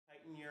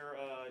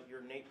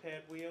8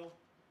 pad wheel.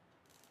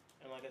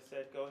 And like I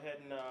said, go ahead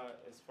and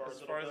as far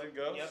as it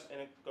goes? Yep,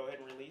 and go ahead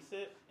and release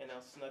it, and now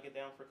snug it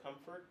down for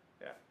comfort.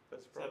 Yeah,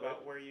 that's It's probably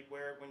about where you'd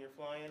wear it when you're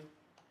flying.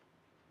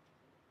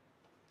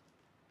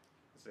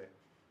 Let's see.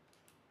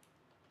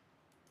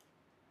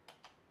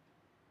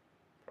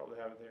 Probably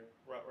have it there.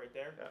 Right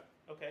there?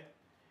 Yeah. Okay.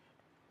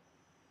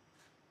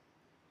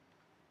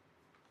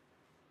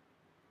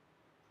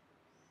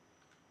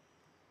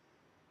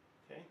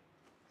 Okay.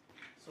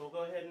 So we'll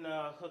go ahead and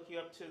hook you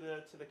up to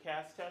the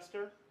cast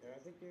tester. Yeah, I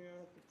think you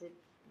have to put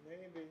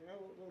maybe. No,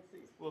 we'll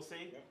see. We'll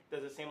see. Yeah.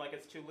 Does it seem like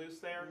it's too loose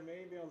there?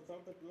 Maybe on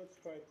top, but let's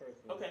try it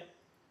first. Okay.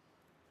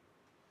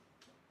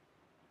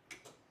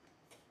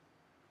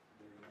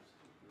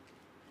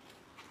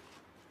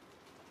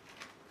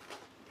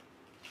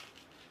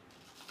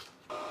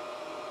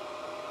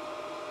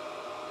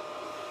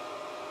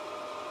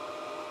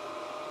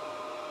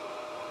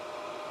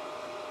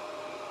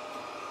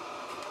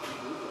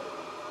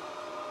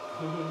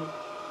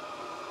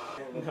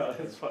 No,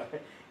 that's fine. I'll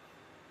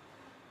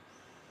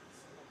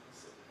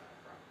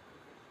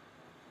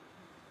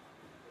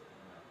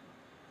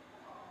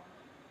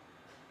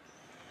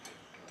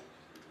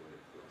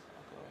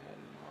go ahead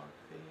and mark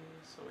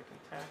these so we can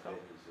tack them.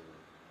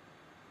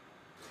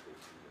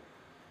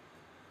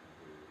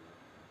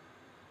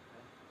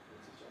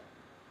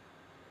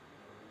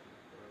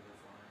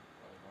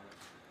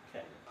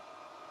 Okay.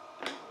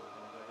 We're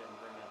going to go ahead and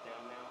bring that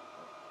down now.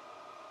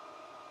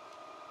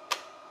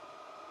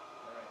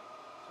 Alright,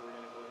 so we're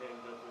going to go ahead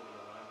and go through the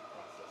alignment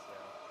process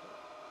now.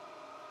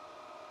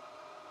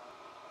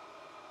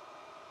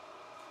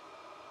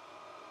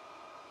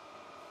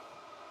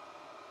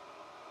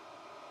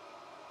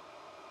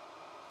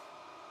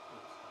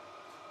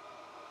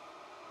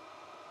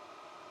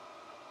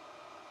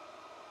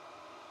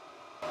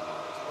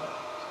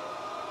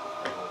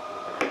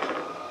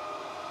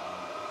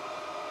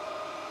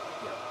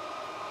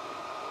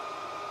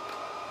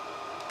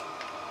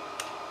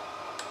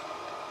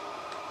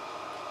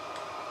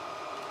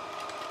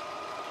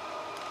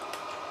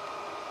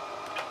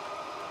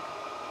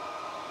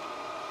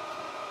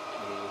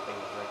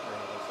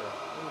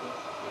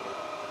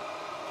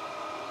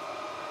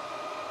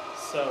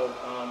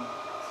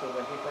 So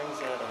when he brings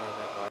that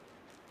wire.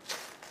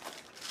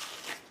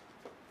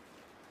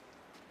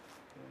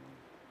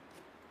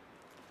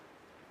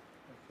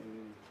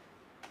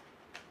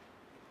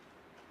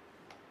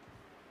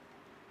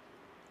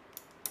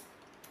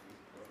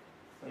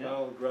 And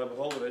I'll grab a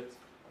hold of it.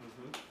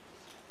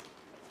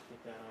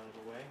 Get that out of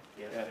the way.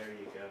 Yeah, Yeah. there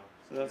you go.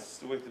 So that's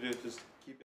the way to do it. Just keep it.